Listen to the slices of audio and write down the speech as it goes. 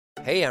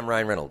Hey, I'm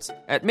Ryan Reynolds.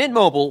 At Mint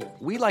Mobile,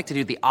 we like to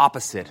do the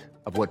opposite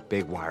of what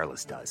Big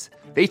Wireless does.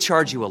 They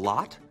charge you a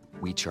lot,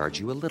 we charge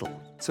you a little.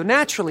 So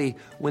naturally,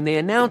 when they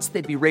announced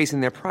they'd be raising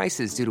their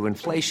prices due to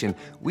inflation,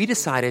 we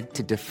decided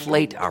to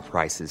deflate our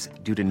prices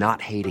due to not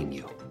hating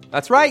you.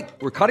 That's right.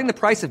 We're cutting the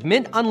price of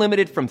Mint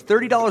Unlimited from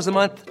 $30 a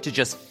month to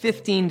just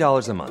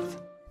 $15 a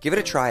month. Give it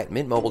a try at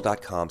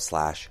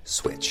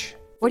mintmobile.com/switch.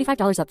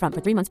 $45 up front for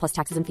 3 months plus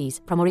taxes and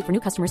fees. Promo rate for new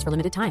customers for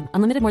limited time.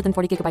 Unlimited more than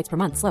 40 gigabytes per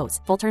month. Slows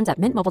full terms at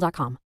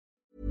mintmobile.com.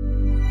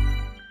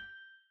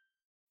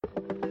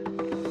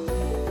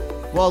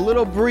 Well, a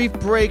little brief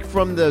break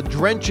from the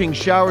drenching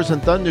showers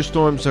and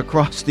thunderstorms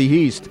across the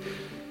east.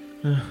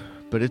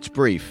 But it's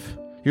brief.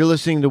 You're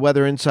listening to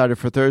Weather Insider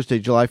for Thursday,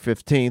 July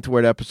 15th. We're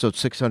at episode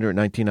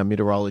 619. I'm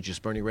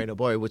meteorologist Bernie Rayno.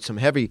 Boy, with some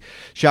heavy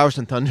showers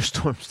and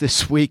thunderstorms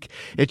this week.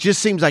 It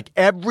just seems like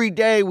every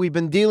day we've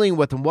been dealing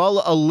with them.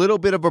 Well, a little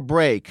bit of a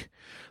break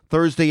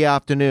Thursday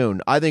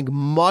afternoon. I think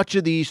much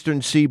of the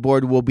eastern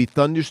seaboard will be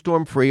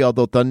thunderstorm-free,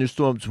 although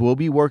thunderstorms will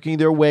be working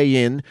their way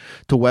in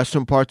to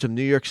western parts of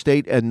New York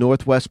State and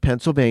northwest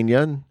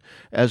Pennsylvania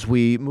as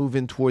we move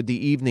in toward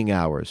the evening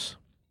hours.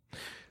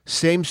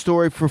 Same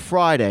story for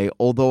Friday,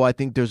 although I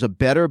think there's a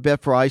better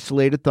bet for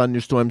isolated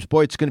thunderstorms.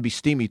 Boy, it's going to be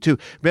steamy, too.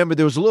 Remember,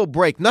 there was a little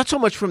break, not so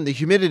much from the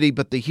humidity,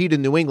 but the heat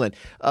in New England.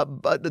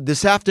 But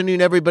this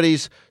afternoon,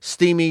 everybody's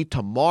steamy.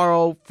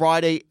 Tomorrow,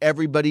 Friday,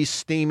 everybody's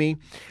steamy.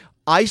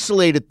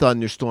 Isolated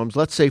thunderstorms,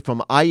 let's say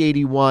from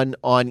I-81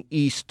 on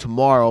east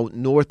tomorrow,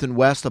 north and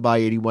west of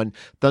I-81,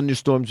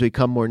 thunderstorms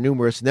become more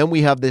numerous. And then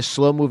we have this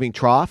slow-moving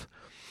trough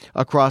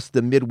across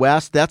the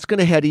Midwest. That's going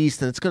to head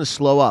east, and it's going to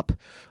slow up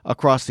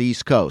across the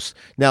East Coast.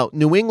 Now,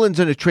 New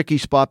England's in a tricky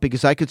spot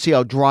because I could see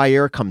how dry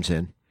air comes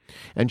in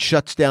and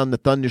shuts down the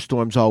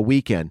thunderstorms all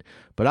weekend.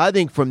 But I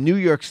think from New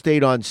York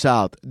State on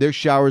south, there's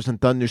showers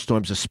and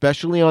thunderstorms,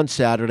 especially on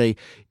Saturday.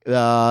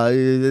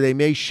 They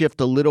may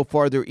shift a little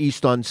farther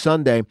east on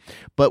Sunday.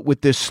 But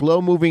with this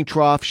slow-moving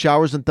trough,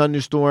 showers and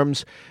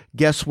thunderstorms,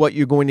 guess what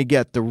you're going to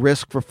get? The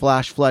risk for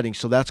flash flooding.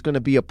 So that's going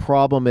to be a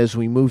problem as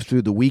we move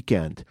through the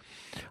weekend.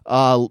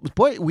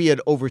 Boy, we had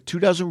over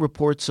 24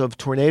 reports of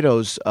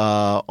tornadoes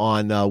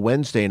on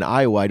Wednesday in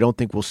Iowa. I don't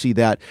think we'll see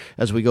that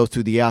as we go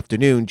through the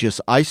afternoon,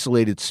 just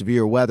isolated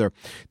severe weather.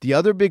 The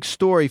other big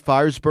story,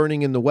 fires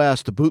burning in the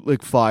west, the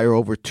Bootleg fire,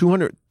 over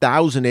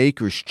 200,000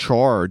 acres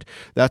charred.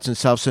 That's in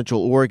south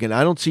central Oregon.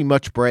 I don't see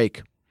much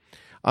break.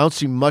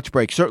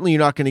 Certainly, you're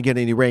not going to get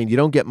any rain. You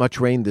don't get much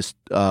rain this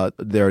time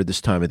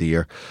of the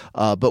year.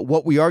 But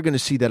what we are going to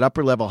see, that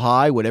upper level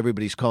high, what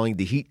everybody's calling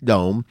the heat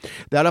dome,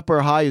 that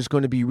upper high is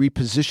going to be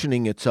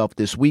repositioning itself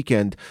this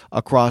weekend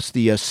across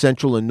the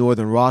central and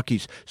northern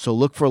Rockies. So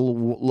look for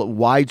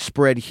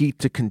widespread heat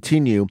to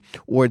continue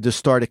or to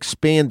start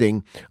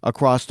expanding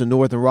across the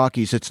northern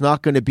Rockies. It's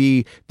not going to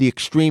be the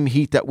extreme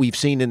heat that we've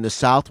seen in the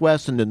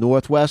southwest and the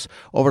northwest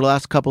over the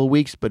last couple of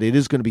weeks, but it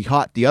is going to be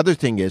hot. The other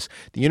thing is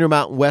the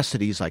Intermountain West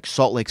cities like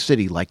Salt Lake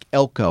City, like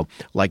Elko,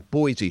 like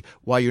Boise,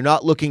 while you're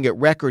not looking at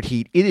record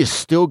heat, it is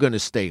still going to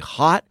stay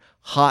hot,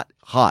 hot,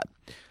 hot.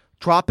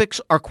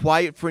 Tropics are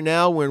quiet for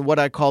now. We're in what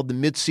I call the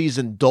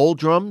mid-season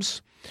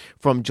doldrums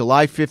from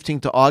July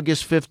 15th to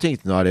August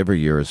 15th. Not every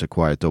year is it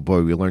quiet, though.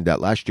 Boy, we learned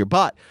that last year.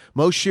 But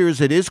most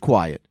years it is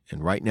quiet,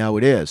 and right now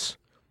it is.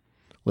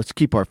 Let's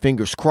keep our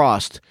fingers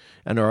crossed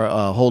and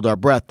hold our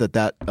breath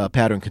that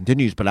pattern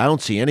continues. But I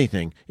don't see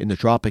anything in the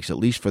tropics, at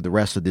least for the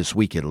rest of this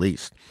week at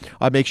least.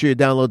 Make sure you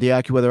download the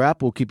AccuWeather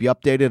app. We'll keep you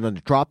updated on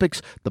the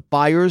tropics, the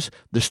fires,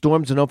 the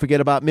storms, and don't forget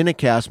about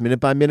Minutecast,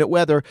 minute-by-minute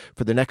weather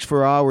for the next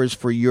 4 hours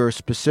for your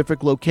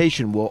specific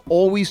location. We'll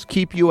always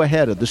keep you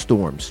ahead of the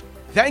storms.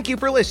 Thank you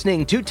for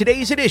listening to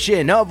today's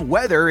edition of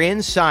Weather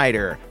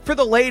Insider. For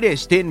the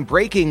latest in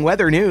breaking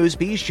weather news,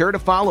 be sure to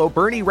follow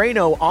Bernie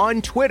Rayno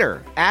on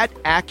Twitter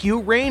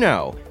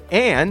 @AccuRayno.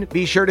 And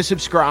be sure to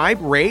subscribe,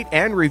 rate,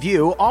 and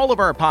review all of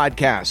our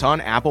podcasts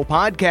on Apple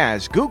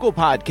Podcasts, Google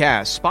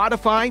Podcasts,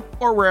 Spotify,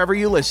 or wherever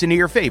you listen to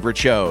your favorite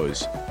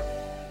shows.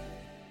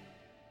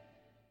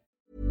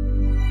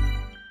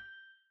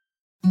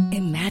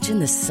 Imagine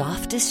the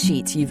softest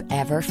sheets you've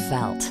ever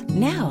felt.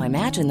 Now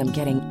imagine them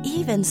getting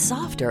even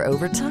softer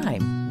over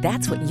time.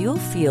 That's what you'll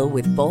feel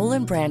with Boll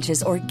 &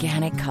 Branch's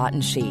organic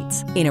cotton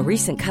sheets. In a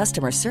recent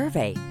customer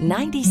survey,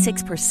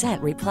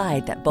 96%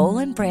 replied that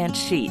Boll & Branch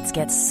sheets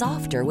get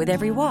softer with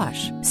every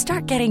wash.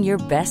 Start getting your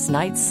best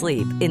night's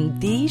sleep in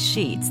these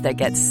sheets that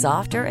get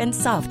softer and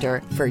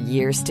softer for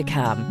years to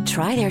come.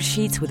 Try their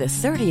sheets with a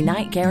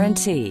 30-night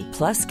guarantee.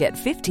 Plus, get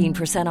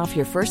 15% off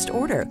your first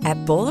order at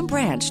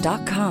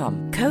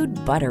bollandbranch.com. Code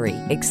BUTTERY.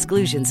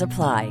 Exclusions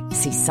apply.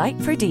 See site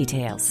for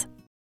details.